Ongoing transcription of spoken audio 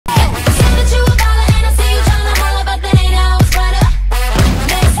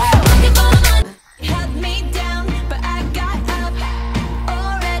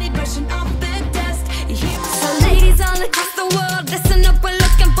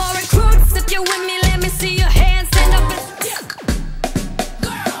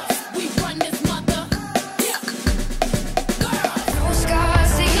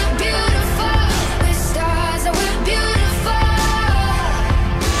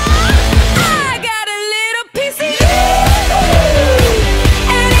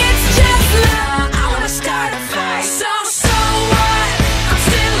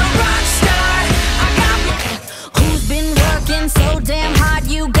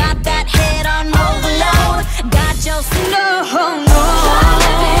else. No, no.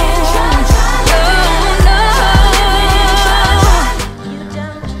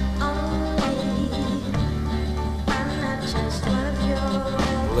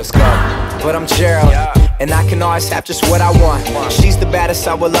 Let's go. But I'm Gerald, and I can always have just what I want. She's the baddest,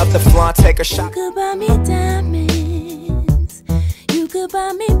 I would love to flaunt, take her shot. You could buy me diamonds, you could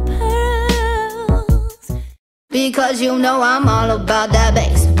buy me pearls, because you know I'm all about that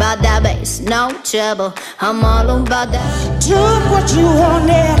bass, no trouble. I'm all about that. Took what you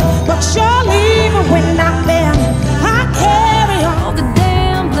wanted, but you're leaving when I'm there. I carry on the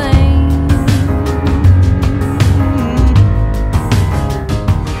damn blame.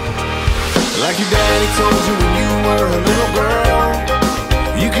 Like your daddy told you when you were a little girl,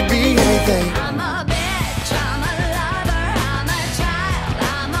 you could be anything. I'm a bitch, I'm a lover, I'm a child,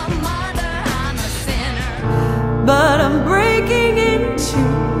 I'm a mother, I'm a sinner. but I'm breaking into,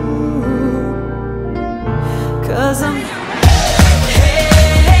 'cause I'm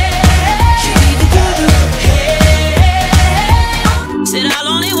said I'll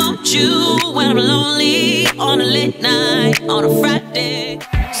only want you when I'm lonely, on a late night, on a Friday.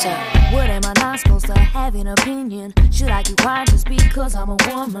 So, what am I not supposed to have an opinion? Should I keep quiet just because I'm a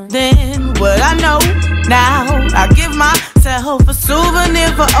woman? then what I know now. I give myself a souvenir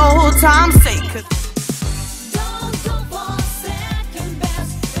for old time's sake. 'Cause Don't go for second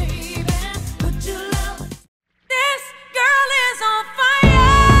best, baby. Put your love. this girl is on fire.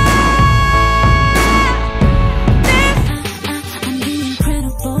 I'm the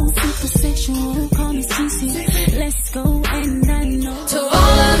incredible, super sexual. Call me Cece. Let's go, and I know. To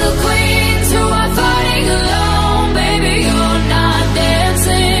all of the queens who are fighting alone, baby, you're not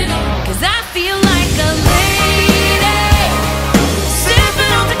dancing. 'Cause I feel like a lady,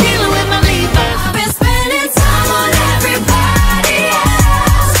 sipping on tequila with my Levi's. I've been spending time on everybody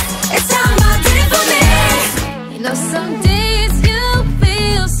else. It's time I did for me. You know, some days you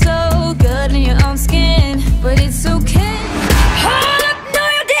feel so good in your own skin, but it's okay. Hold up, no,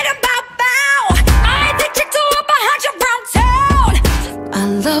 you didn't bow. I ain't the chick to walk behind your brown town. I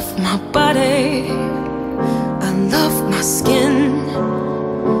love my body, I love my skin.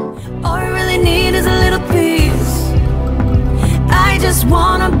 All I really need is a little peace. I just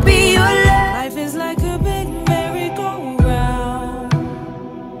wanna be your love. Life is like a big merry-go-round.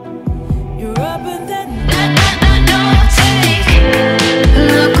 You're up and then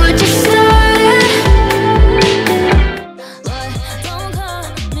Look what you started. But don't call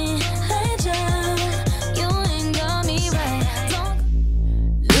me legend. You ain't got me right.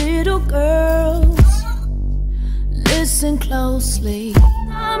 little girls, Listen closely.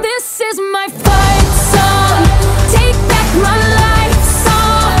 This is my fight song. Take back my life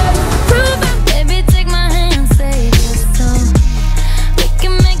song. Prove it, baby. Take my hand, say this song. We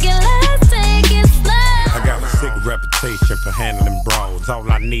can make it last, take it slow. I got a sick reputation for handling brawls. All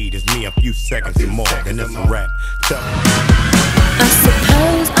I need is me a few seconds and more, and it's a wrap. I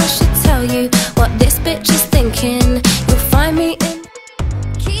suppose I should tell you what this bitch is thinking. You'll find me in.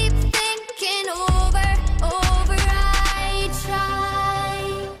 Keep thinking over. I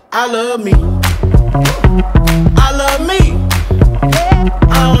try. I love me. I love me.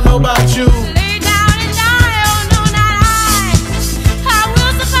 I don't know about you. lay down and die. Oh no, not I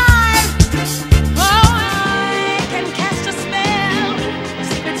will survive. Oh, I can cast a spell,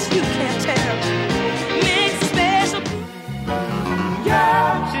 secrets you can't tell. Makes a special. Yeah,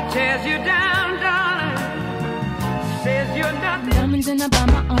 she tears you down, darling. Says you're nothing. Diamonds and I buy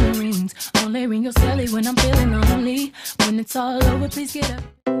my own rings. Only ring your celly when I'm feeling lonely. When it's all over, please get up.